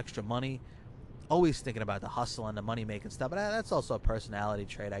get a little extra money. Always thinking about the hustle and the money making stuff, but that's also a personality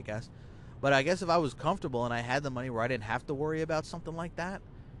trait, I guess. But I guess if I was comfortable and I had the money where I didn't have to worry about something like that,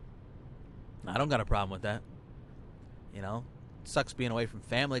 I don't got a problem with that. It sucks being away from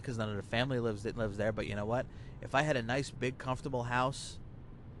family because none of the family lives there. But you know what? If I had a nice, big, comfortable house,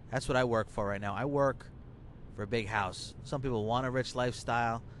 that's what I work for right now. I work for a big house. Some people want a rich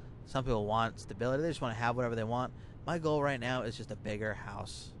lifestyle. Some people want stability. They just want to have whatever they want. My goal right now is just a bigger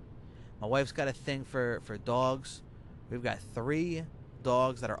house. My wife's got a thing for dogs. We've got 3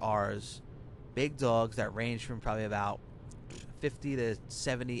 dogs that are ours. Big dogs that range from probably about 50 to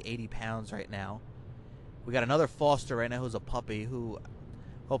 70, 80 pounds right now. We got another foster right now who's a puppy who,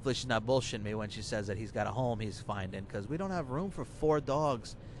 hopefully she's not bullshitting me when she says that he's got a home he's finding, because we don't have room for 4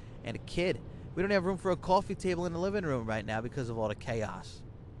 dogs and a kid. We don't have room for a coffee table in the living room right now because of all the chaos.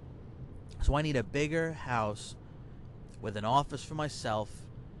 So I need a bigger house with an office for myself,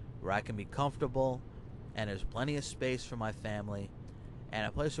 where I can be comfortable, and there's plenty of space for my family, and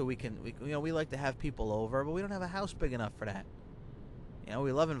a place where we like to have people over, but we don't have a house big enough for that.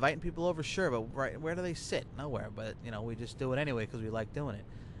 We love inviting people over, sure, but where do they sit? Nowhere. But we just do it anyway because we like doing it.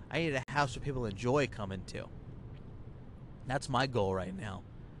 I need a house where people enjoy coming to. That's my goal right now.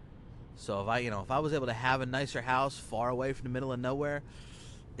 So if I was able to have a nicer house far away from the middle of nowhere,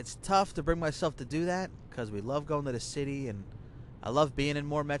 it's tough to bring myself to do that because we love going to the city and I love being in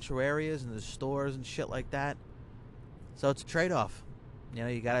more metro areas and the stores and shit like that. So it's a trade-off. You know,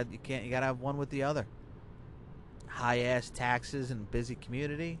 you gotta have one with the other. High-ass taxes and busy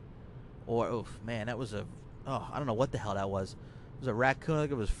community, or oof, man, that was I don't know what the hell that was. It was a raccoon, like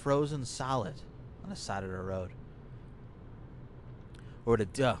it was frozen solid on the side of the road. Or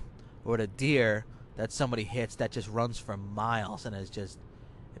the deer that somebody hits that just runs for miles and is just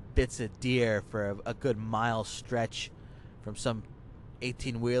bits of deer for a good mile stretch from some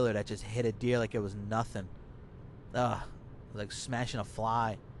 18-wheeler that just hit a deer like it was nothing. Ugh, it was like smashing a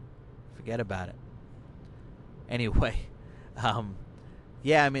fly. Forget about it. Anyway,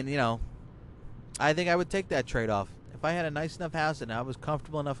 yeah, I mean, you know, I think I would take that trade-off. If I had a nice enough house and I was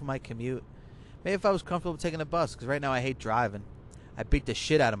comfortable enough in my commute, maybe if I was comfortable taking the bus, because right now I hate driving. I beat the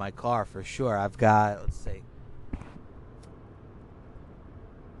shit out of my car for sure. I've got, let's see,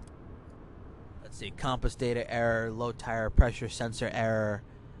 compass data error, low tire pressure sensor error.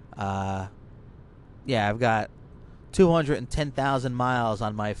 Yeah, I've got 210,000 miles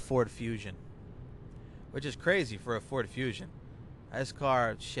on my Ford Fusion, which is crazy for a Ford Fusion. This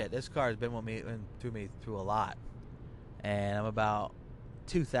car has been with me through a lot, and I'm about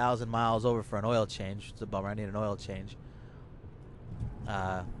 2,000 miles over for an oil change. It's a bummer. I need an oil change.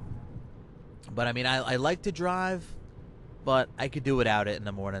 But I mean, I like to drive, but I could do without it in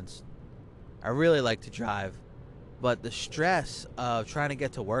the mornings. I really like to drive, but the stress of trying to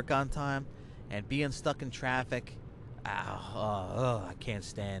get to work on time and being stuck in traffic, I can't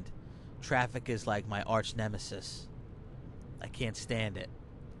stand. Traffic is like my arch nemesis. I can't stand it.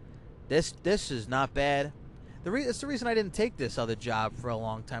 This is not bad. It's the reason I didn't take this other job for a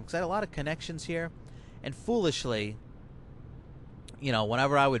long time, because I had a lot of connections here, and foolishly, you know,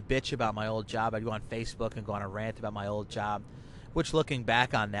 whenever I would bitch about my old job, I'd go on Facebook and go on a rant about my old job, which looking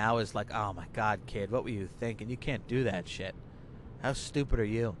back on now is like, oh my God, kid, what were you thinking? You can't do that shit. How stupid are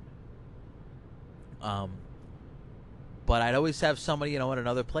you? But I'd always have somebody, you know, in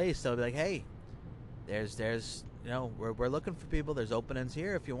another place that would be like, hey, there's you know, we're looking for people. There's openings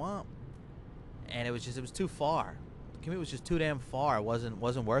here if you want. And it was too far. The commute was just too damn far. It wasn't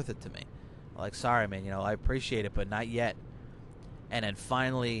worth it to me. Like, sorry, man, you know, I appreciate it, but not yet. And then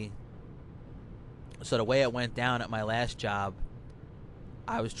finally, so the way it went down at my last job,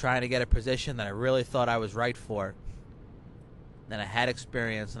 I was trying to get a position that I really thought I was right for. Then I had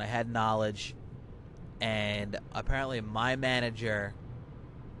experience and I had knowledge. And apparently my manager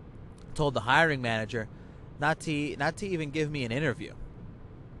told the hiring manager not to even give me an interview.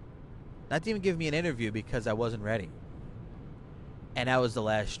 Not to even give me an interview because I wasn't ready. And that was the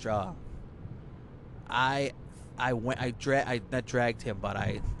last straw. I not dragged him, but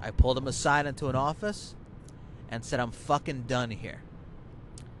I pulled him aside into an office and said, I'm fucking done here.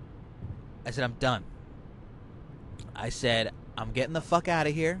 I said, I'm done. I said, I'm getting the fuck out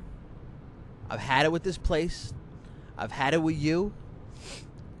of here. I've had it with this place. I've had it with you.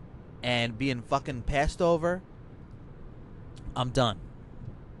 And being fucking passed over. I'm done.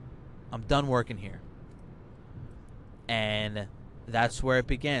 I'm done working here. And that's where it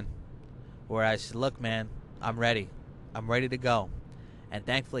began. Where I said, look, man, I'm ready. I'm ready to go. And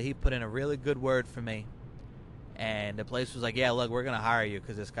thankfully, he put in a really good word for me. And the place was like, yeah, look, we're going to hire you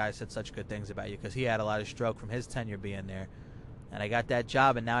because this guy said such good things about you, because he had a lot of stroke from his tenure being there. And I got that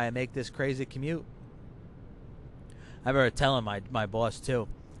job, and now I make this crazy commute. I remember telling my boss, too.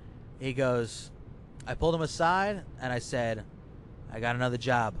 He goes, I pulled him aside, and I said, I got another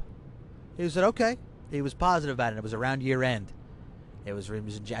job. He said, okay. He was positive about it. It was around year end.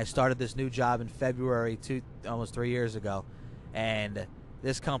 I started this new job in February, almost 3 years ago. And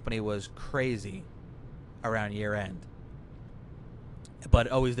this company was crazy around year end. But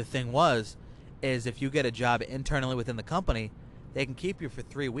always the thing is if you get a job internally within the company, they can keep you for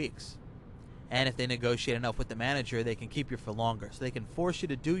 3 weeks. And if they negotiate enough with the manager, they can keep you for longer. So they can force you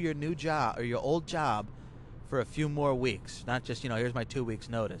to do your new job or your old job for a few more weeks. Not just, here's my 2 weeks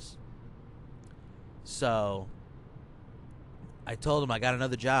notice. So I told him I got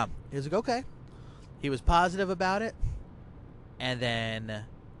another job. He was like, okay. He was positive about it. And then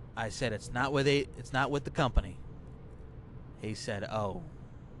I said, it's not with the company. He said, oh.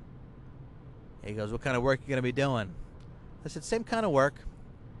 He goes, what kind of work are you going to be doing? I said, same kind of work.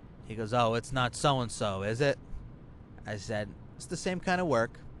 He goes, oh, it's not so-and-so, is it? I said, it's the same kind of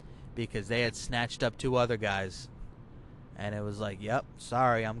work, because they had snatched up 2 other guys. And it was like, yep,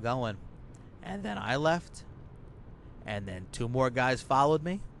 sorry, I'm going. And then I left. And then 2 more guys followed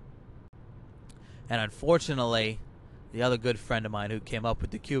me. And unfortunately, the other good friend of mine who came up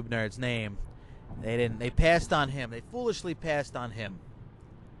with the Cube Nerd's name, they passed on him. They foolishly passed on him.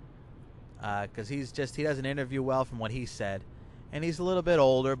 because he doesn't interview well from what he said, and he's a little bit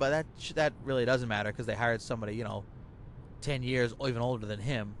older, but that really doesn't matter because they hired somebody 10 years or even older than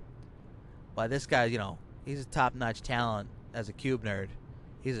him. But this guy, he's a top-notch talent as a cube nerd.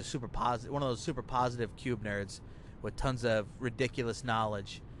 He's a one of those super positive cube nerds with tons of ridiculous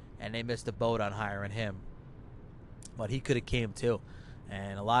knowledge, and they missed the boat on hiring him. But he could have came too,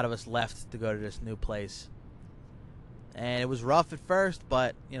 and a lot of us left to go to this new place. And it was rough at first,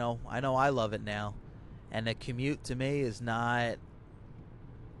 but I know I love it now, and the commute to me is not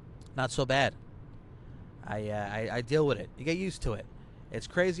so bad. I deal with it. You get used to it. It's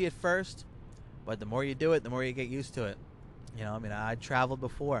crazy at first, but the more you do it, the more you get used to it. I traveled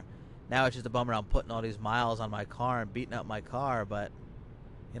before. Now it's just a bummer I'm putting all these miles on my car and beating up my car, but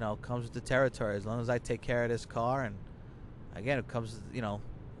it comes with the territory. As long as I take care of this car, and again, it comes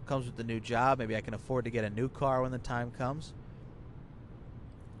with the new job. Maybe I can afford to get a new car when the time comes.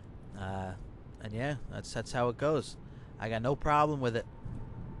 And yeah, that's how it goes. I got no problem with it.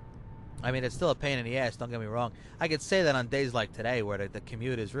 I mean, it's still a pain in the ass, don't get me wrong. I could say that on days like today where the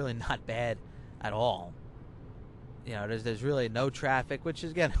commute is really not bad at all. There's really no traffic, which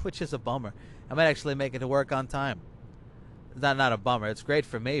is a bummer. I might actually make it to work on time. It's not a bummer. It's great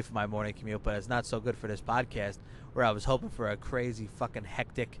for me for my morning commute, but it's not so good for this podcast where I was hoping for a crazy fucking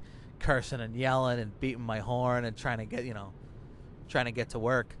hectic cursing and yelling and beating my horn and trying to get to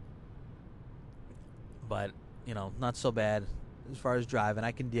work. But, not so bad as far as driving.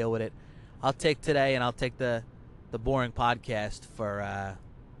 I can deal with it. I'll take today, and I'll take the boring podcast for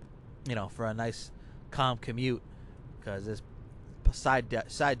for a nice calm commute, because this side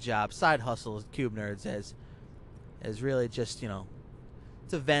job, side hustle, as Cube Nerd says, is really just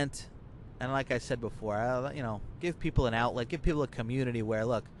it's a vent. And like I said before, give people an outlet, give people a community where,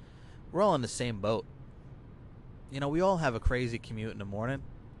 look, we're all in the same boat. We all have a crazy commute in the morning.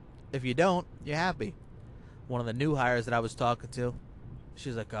 If you don't, you're happy. One of the new hires that I was talking to,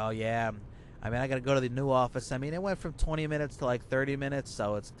 she's like, oh yeah, I got to go to the new office. It went from 20 minutes to like 30 minutes,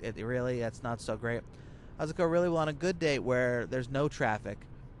 so that's not so great. I was like, oh really? Well, on a good day where there's no traffic,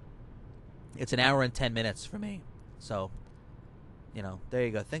 it's an hour and 10 minutes for me. So, there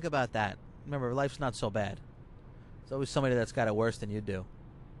you go. Think about that. Remember, life's not so bad. There's always somebody that's got it worse than you do.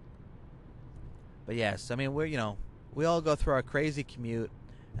 But yes, we all go through our crazy commute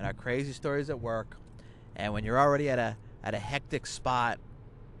and our crazy stories at work. And when you're already at a hectic spot,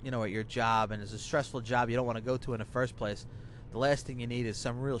 at your job, and it's a stressful job you don't want to go to in the first place, the last thing you need is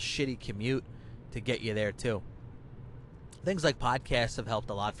some real shitty commute to get you there too. Things like podcasts have helped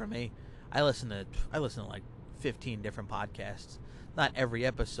a lot for me. I listen to like 15 different podcasts. Not every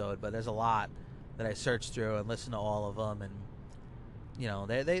episode, but there's a lot that I search through and listen to all of them, and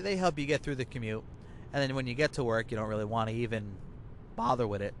they help you get through the commute. And then when you get to work, you don't really want to even bother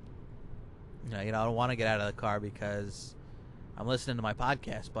with it. I don't want to get out of the car because I'm listening to my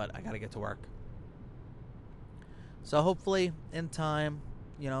podcast, but I got to get to work. So hopefully in time,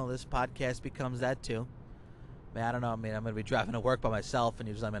 this podcast becomes that too. I don't know. I'm going to be driving to work by myself, and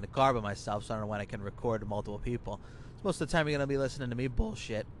usually I'm in the car by myself, so I don't know when I can record to multiple people. So most of the time you're going to be listening to me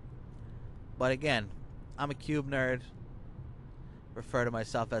bullshit. But again, I'm a Cube Nerd. Refer to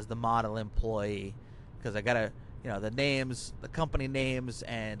myself as the model employee, because I got to, the names, the company names,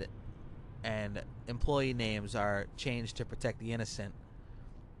 and employee names are changed to protect the innocent,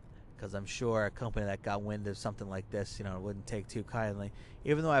 because I'm sure a company that got wind of something like this, wouldn't take too kindly.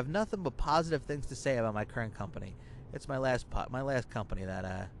 Even though I have nothing but positive things to say about my current company, it's my last company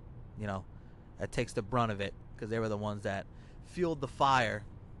that that takes the brunt of it, because they were the ones that fueled the fire.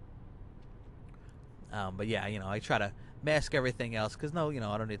 But yeah, I try to mask everything else, because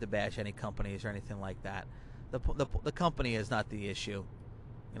I don't need to bash any companies or anything like that. The company is not the issue.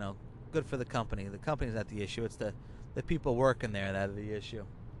 Good for the company. The company's not the issue. It's the people working there that are the issue.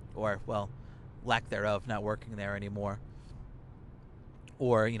 Or, well, lack thereof, not working there anymore.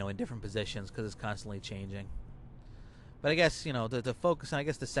 Or, in different positions, because it's constantly changing. But I guess, the focus, and I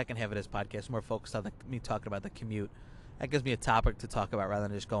guess the second half of this podcast is more focused on me talking about the commute. That gives me a topic to talk about rather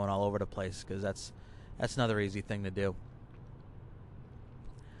than just going all over the place, because that's another easy thing to do.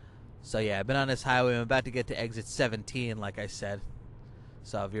 So yeah, I've been on this highway. I'm about to get to exit 17, like I said.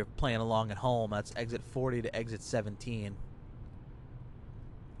 So if you're playing along at home, that's exit 40 to exit 17.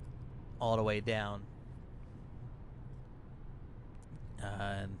 All the way down.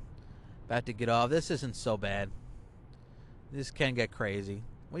 And about to get off. This isn't so bad. This can get crazy.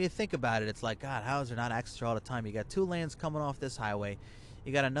 When you think about it, it's like, God, how is there not accidents all the time? You got 2 lanes coming off this highway.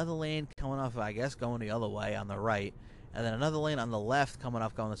 You got another lane coming off, I guess, going the other way on the right. And then another lane on the left coming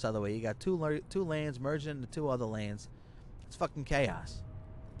off going this other way. You got two lanes merging into 2 other lanes. It's fucking chaos.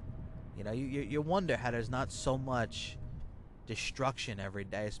 You know, you wonder how there's not so much destruction every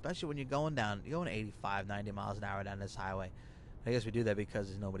day, especially when you're going 85, 90 miles an hour down this highway. I guess we do that because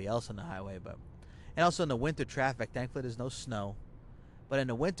there's nobody else on the highway, but and also in the winter traffic, thankfully there's no snow. But in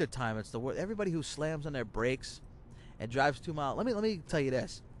the winter time, it's the worst. Everybody who slams on their brakes and drives 2 miles. Let me tell you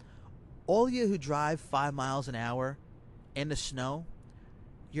this: all you who drive 5 miles an hour in the snow,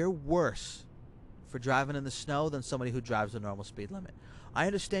 you're worse for driving in the snow than somebody who drives the normal speed limit. I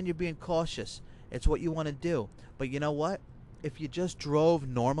understand you're being cautious. It's what you want to do. But you know what? If you just drove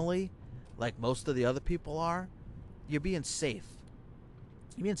normally, like most of the other people are, you're being safe.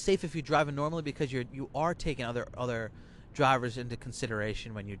 You're being safe if you're driving normally because you are taking other drivers into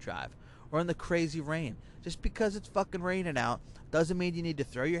consideration when you drive. Or in the crazy rain. Just because it's fucking raining out doesn't mean you need to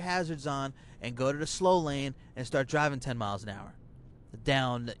throw your hazards on and go to the slow lane and start driving 10 miles an hour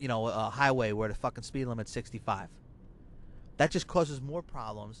down, a highway where the fucking speed limit's 65. That just causes more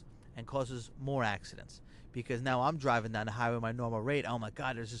problems and causes more accidents. Because now I'm driving down the highway at my normal rate. Oh my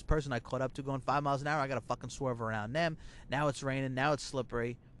God, there's this person I caught up to going 5 miles an hour. I got to fucking swerve around them. Now it's raining. Now it's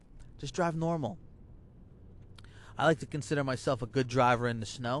slippery. Just drive normal. I like to consider myself a good driver in the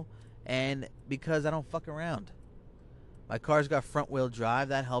snow. And because I don't fuck around. My car's got front wheel drive.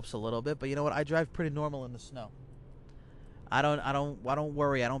 That helps a little bit. But you know what? I drive pretty normal in the snow. I don't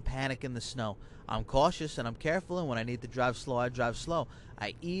worry. I don't panic in the snow. I'm cautious and I'm careful, and when I need to drive slow, I drive slow.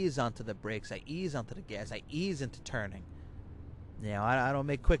 I ease onto the brakes. I ease onto the gas. I ease into turning. I don't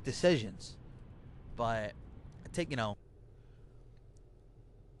make quick decisions, but I take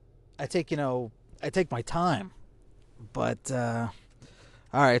my time. But all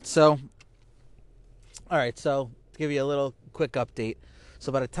right, so to give you a little quick update.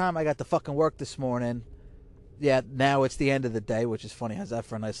 So by the time I got to fucking work this morning, yeah, now it's the end of the day, which is funny. How's that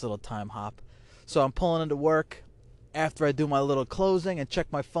for a nice little time hop? So I'm pulling into work after I do my little closing and check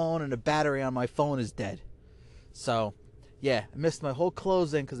my phone, and the battery on my phone is dead. So, yeah, I missed my whole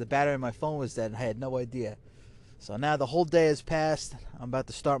closing because the battery on my phone was dead, and I had no idea. So now the whole day has passed. I'm about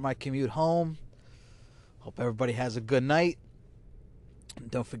to start my commute home. Hope everybody has a good night.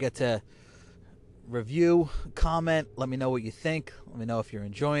 Don't forget to review, comment, let me know what you think. Let me know if you're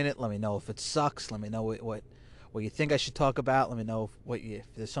enjoying it. Let me know if it sucks. Let me know what you think I should talk about. Let me know if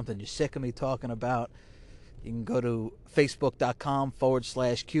there's something you're sick of me talking about. You can go to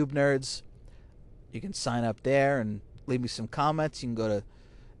facebook.com/CubeNerds. You can sign up there and leave me some comments. You can go to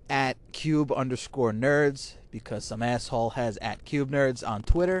 @Cube_Nerds because some asshole has @CubeNerds on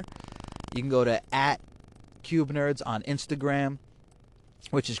Twitter. You can go to @CubeNerds on Instagram,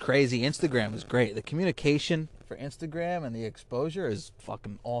 which is crazy. Instagram is great. The communication for Instagram and the exposure is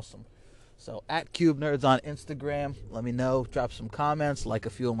fucking awesome. So @CubeNerds on Instagram. Let me know. Drop some comments. Like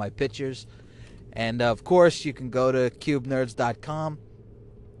a few of my pictures. And, of course, you can go to CubeNerds.com,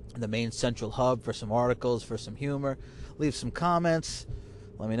 the main central hub for some articles, for some humor. Leave some comments.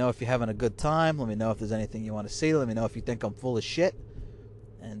 Let me know if you're having a good time. Let me know if there's anything you want to see. Let me know if you think I'm full of shit.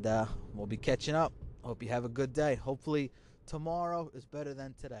 And we'll be catching up. Hope you have a good day. Hopefully tomorrow is better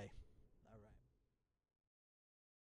than today.